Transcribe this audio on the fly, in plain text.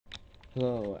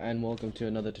Hello and welcome to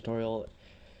another tutorial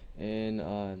in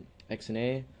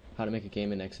XNA, how to make a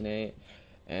game in XNA.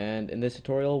 And in this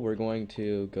tutorial we're going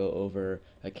to go over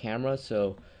a camera.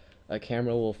 So a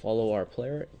camera will follow our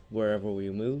player wherever we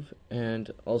move, and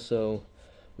also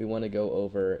we want to go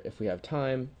over, if we have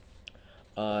time,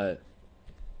 uh,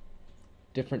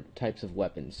 different types of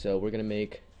weapons. So we're going to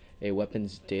make a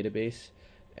weapons database,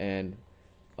 and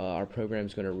our program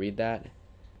is going to read that,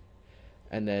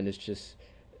 and then it's just,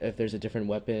 if there's a different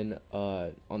weapon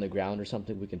on the ground or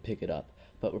something, we can pick it up.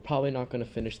 But we're probably not going to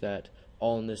finish that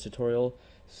all in this tutorial,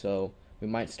 so we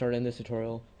might start in this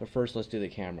tutorial, but first let's do the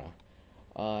camera.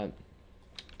 The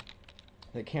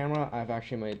camera, I've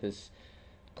actually made this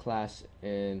class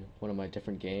in one of my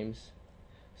different games,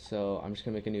 so I'm just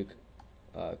going to make a new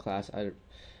class. I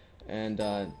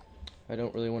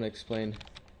don't really want to explain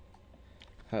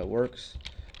how it works.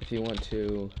 If you want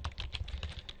to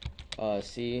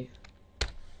see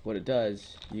what it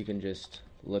does, you can just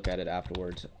look at it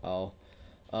afterwards. I'll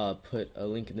put a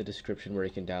link in the description where you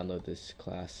can download this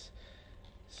class.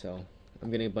 So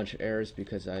I'm getting a bunch of errors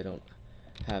because I don't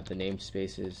have the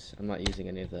namespaces. I'm not using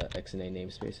any of the XNA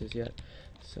namespaces yet.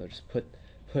 So just put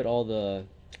all the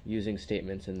using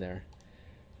statements in there,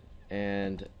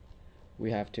 and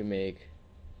we have to make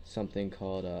something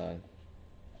called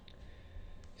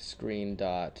screen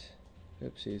dot,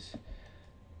 oopsies,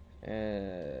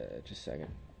 just a second.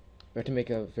 We have to make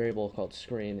a variable called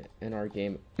screen in our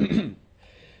game in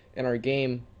our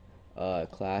game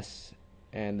class,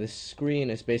 and this screen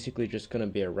is basically just going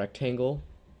to be a rectangle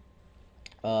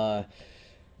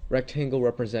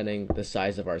representing the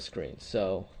size of our screen.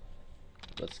 So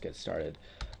let's get started.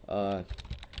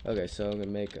 Okay, so I'm going to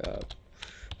make a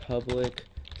public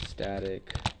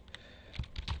static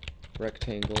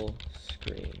rectangle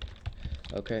screen.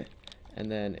 Okay,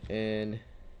 and then in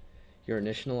your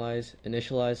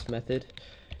initialize method,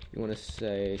 you want to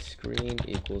say screen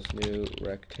equals new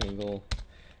rectangle,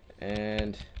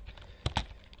 and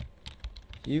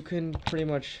you can pretty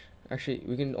much, actually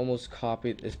we can almost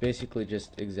copy it. It's basically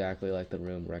just exactly like the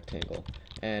room rectangle,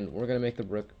 and we're gonna make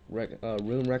the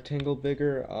room rectangle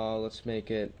bigger. Let's make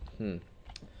it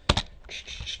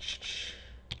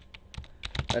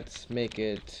let's make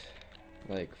it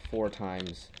like 4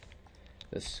 times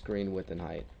the screen width and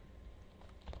height.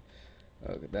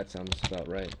 Okay, that sounds about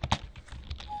right.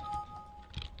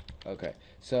 Okay,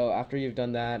 so after you've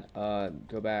done that,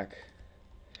 go back,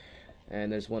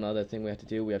 and there's one other thing we have to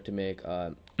do. We have to make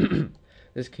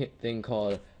this thing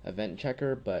called event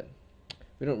checker, but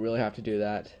we don't really have to do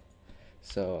that.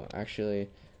 So actually,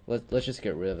 let's just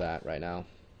get rid of that right now.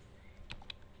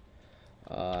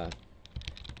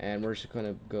 And we're just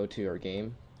gonna go to our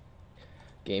game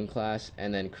class,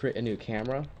 and then create a new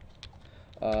camera.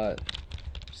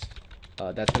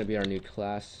 That's going to be our new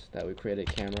class that we created,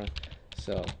 camera.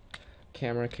 So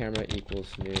camera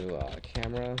equals new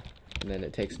camera, and then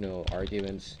it takes no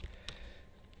arguments.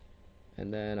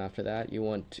 And then after that, we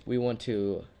want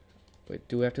to wait,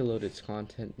 do we have to load its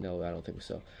content? No, I don't think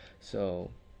so. So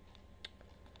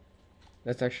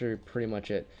that's actually pretty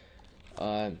much it.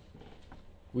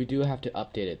 We do have to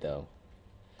update it though.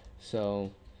 So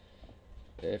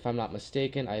if I'm not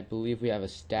mistaken, I believe we have a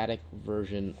static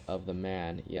version of the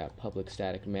man. Yeah, public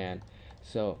static man.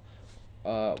 So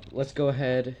let's go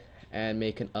ahead and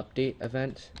make an update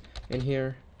event in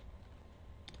here.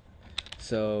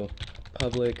 So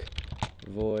public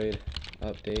void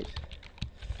update.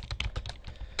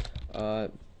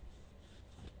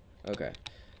 Okay.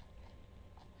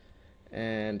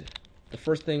 And the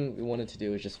first thing we wanted to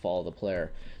do is just follow the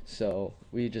player. So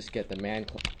we just get the man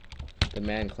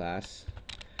class.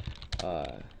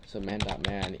 So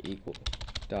man.man equal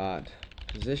dot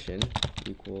position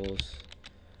equals,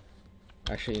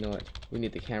 actually, you know what, we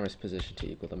need the camera's position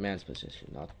to equal the man's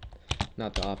position,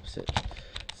 not the opposite.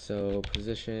 So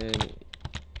position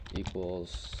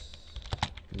equals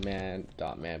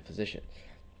man.man position.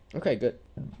 Okay, good.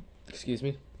 Excuse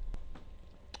me.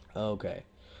 Okay,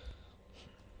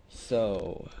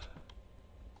 so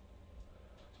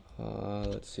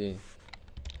let's see.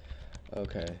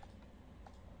 Okay,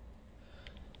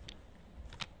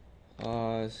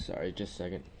 sorry, just a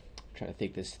second. I'm trying to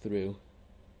think this through.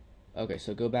 Okay,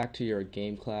 so go back to your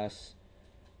game class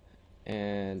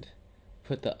and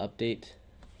put the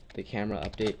camera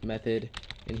update method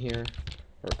in here,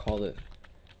 or call it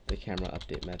the camera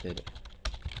update method.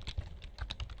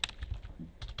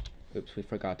 Oops, we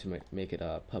forgot to make it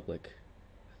public,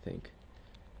 I think.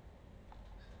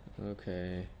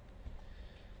 Okay.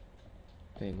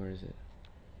 Dang, where is it?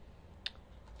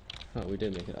 Oh, we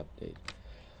did make it update.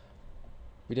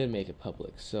 We did make it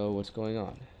public, so what's going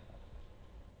on?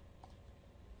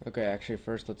 Okay, actually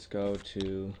first let's go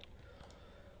to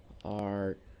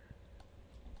our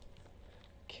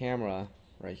camera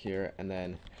right here, and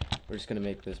then we're just gonna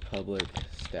make this public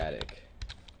static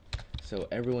so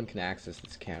everyone can access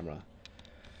this camera.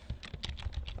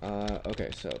 Okay,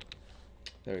 so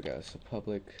there we go. So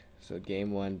public, so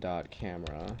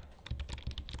game1.camera.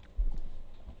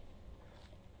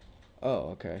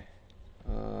 Oh, okay.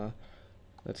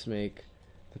 Let's make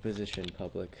the position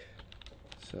public.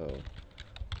 So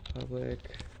public.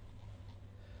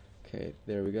 Okay,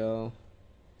 there we go.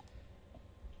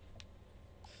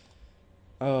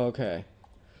 Oh, okay.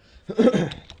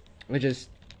 I just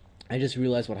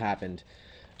realized what happened.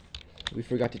 We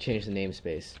forgot to change the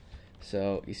namespace.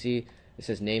 So you see, it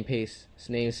says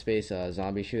namespace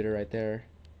zombie shooter right there.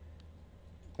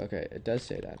 Okay, it does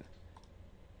say that.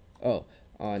 Oh,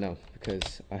 no,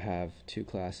 because I have two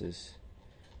classes.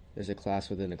 There's a class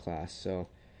within a class. So,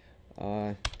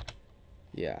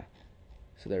 yeah.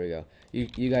 So there we go.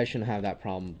 You guys shouldn't have that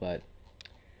problem, but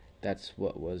that's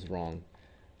what was wrong.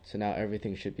 So now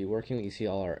everything should be working. You see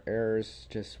all our errors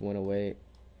just went away,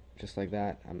 just like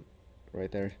that. I'm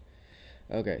right there.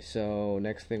 Okay, so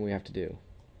next thing we have to do.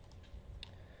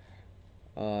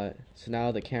 So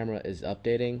now the camera is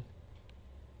updating,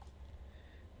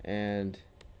 and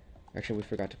actually we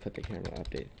forgot to put the camera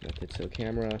update method. So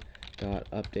camera dot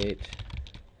update,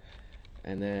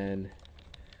 and then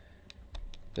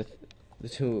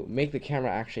to make the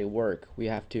camera actually work, we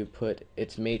have to put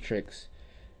its matrix,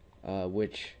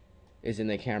 which is in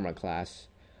the camera class,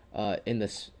 in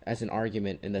this as an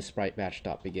argument in the sprite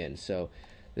batch.begin. So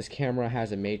this camera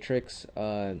has a matrix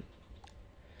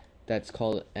that's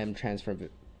called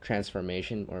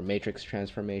transformation or matrix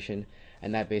transformation,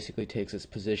 and that basically takes its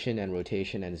position and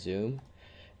rotation and zoom,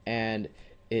 and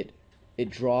it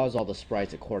draws all the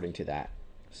sprites according to that.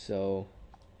 So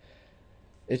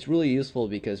it's really useful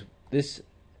because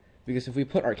if we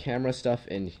put our camera stuff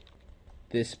in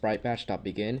this sprite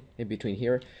batch.begin in between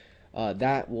here,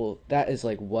 that is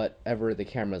like whatever the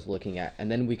camera is looking at,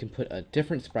 and then we can put a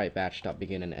different sprite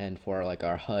batch.begin and end for like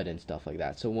our HUD and stuff like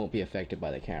that, so it won't be affected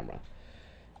by the camera.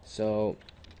 So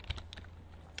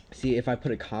see, if I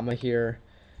put a comma here,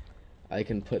 I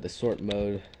can put the sort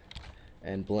mode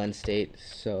and blend state.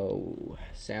 So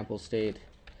sample state,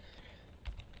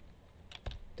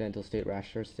 dental state,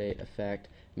 raster state, effect,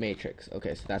 matrix.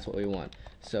 Okay, so that's what we want.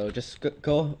 So just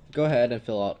go ahead and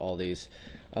fill out all these.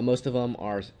 Most of them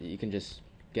are, you can just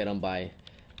get them by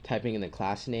typing in the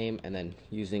class name and then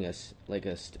using a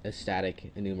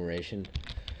static enumeration.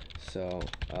 So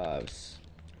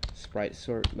sprite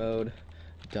sort mode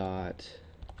dot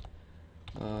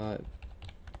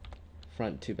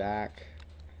front to back,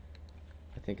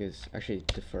 I think is actually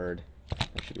deferred.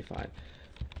 That should be fine.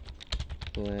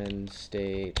 Blend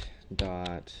state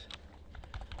dot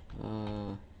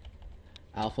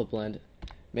alpha blend.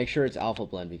 Make sure it's alpha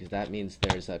blend because that means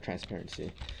there's a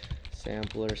transparency.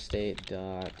 Sampler state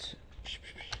dot.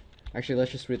 Actually,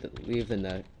 let's just leave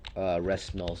the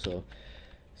rest null.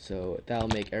 So that'll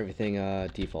make everything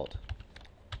default.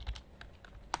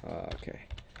 Okay.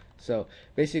 So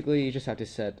basically, you just have to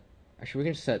set. Actually, we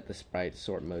can set the sprite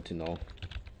sort mode to null.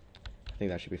 I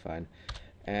think that should be fine.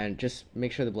 And just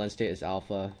make sure the blend state is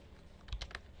alpha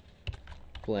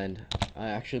blend. I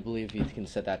actually believe you can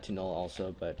set that to null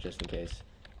also, but just in case,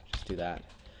 just do that.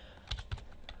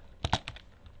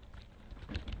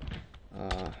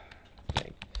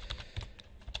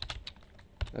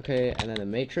 Okay, and then the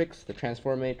matrix, the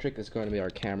transform matrix is going to be our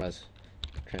camera's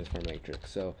transform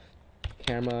matrix. So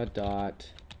camera dot,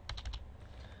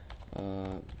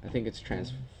 I think it's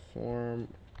transform.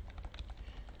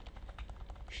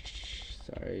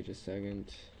 Sorry, just a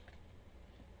second.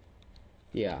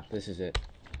 Yeah, this is it.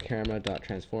 Camera dot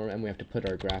transform, and we have to put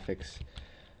our graphics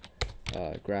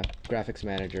graphics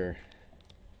manager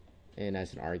in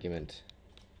as an argument.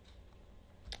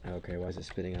 Okay, why is it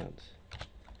spitting out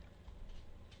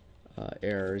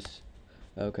errors?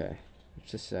 Okay,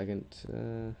 just a second.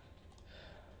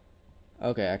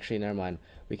 Okay, actually, never mind.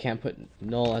 We can't put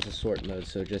null as a sort mode,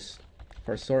 so just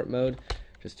for sort mode,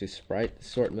 just do sprite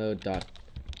sort mode dot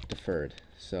deferred.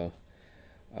 So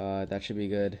that should be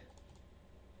good.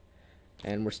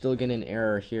 And we're still getting an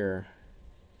error here.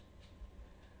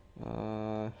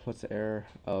 What's the error?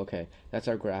 Oh, okay, that's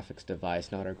our graphics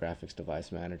device, not our graphics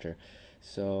device manager.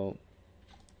 So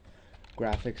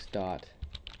graphics dot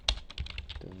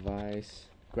device,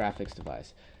 graphics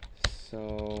device.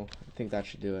 So I think that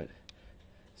should do it.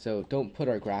 So don't put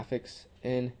our graphics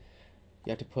in.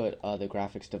 You have to put the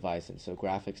graphics device in. So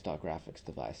graphics dot graphics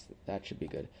device. That should be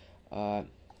good. So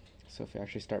if we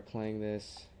actually start playing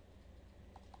this,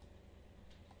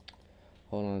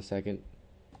 Hold on a second.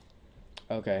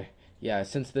 Okay, yeah,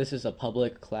 since this is a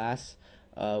public class,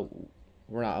 we're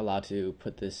not allowed to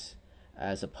put this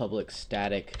as a public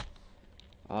static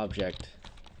object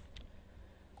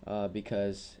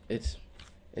because it's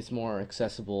more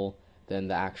accessible than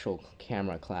the actual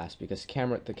camera class, because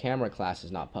the camera class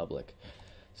is not public.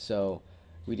 So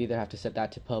we'd either have to set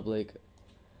that to public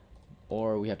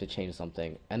or we have to change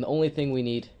something. And the only thing we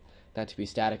need that to be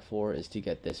static for is to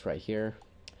get this right here,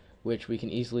 which we can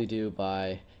easily do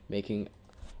by making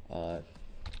a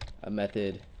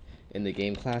method in the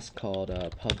game class called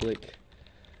public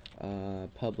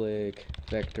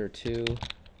vector2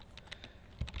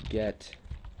 get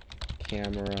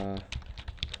camera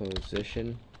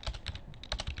position.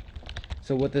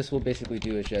 So what this will basically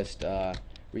do is just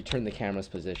return the camera's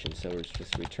position. So it's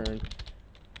just return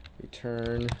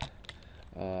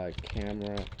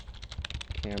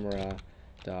camera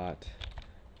dot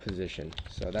position.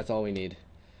 So that's all we need.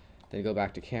 Then go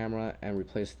back to camera and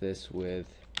replace this with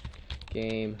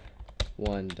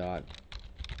game1 dot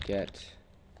get.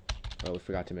 Oh, we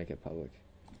forgot to make it public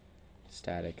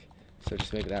static. So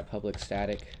just make that public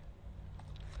static.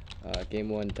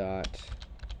 Game1 dot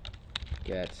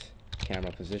get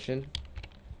camera position,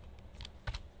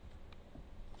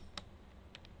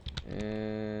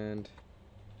 and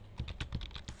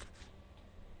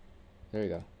there you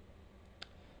go.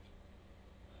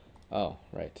 Oh,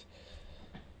 right.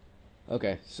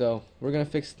 Okay, so we're gonna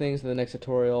fix things in the next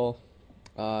tutorial.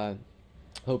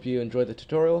 Hope you enjoyed the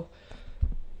tutorial.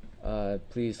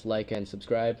 Please like and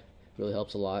subscribe. It really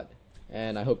helps a lot.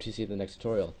 And I hope to see you in the next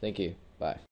tutorial. Thank you. Bye.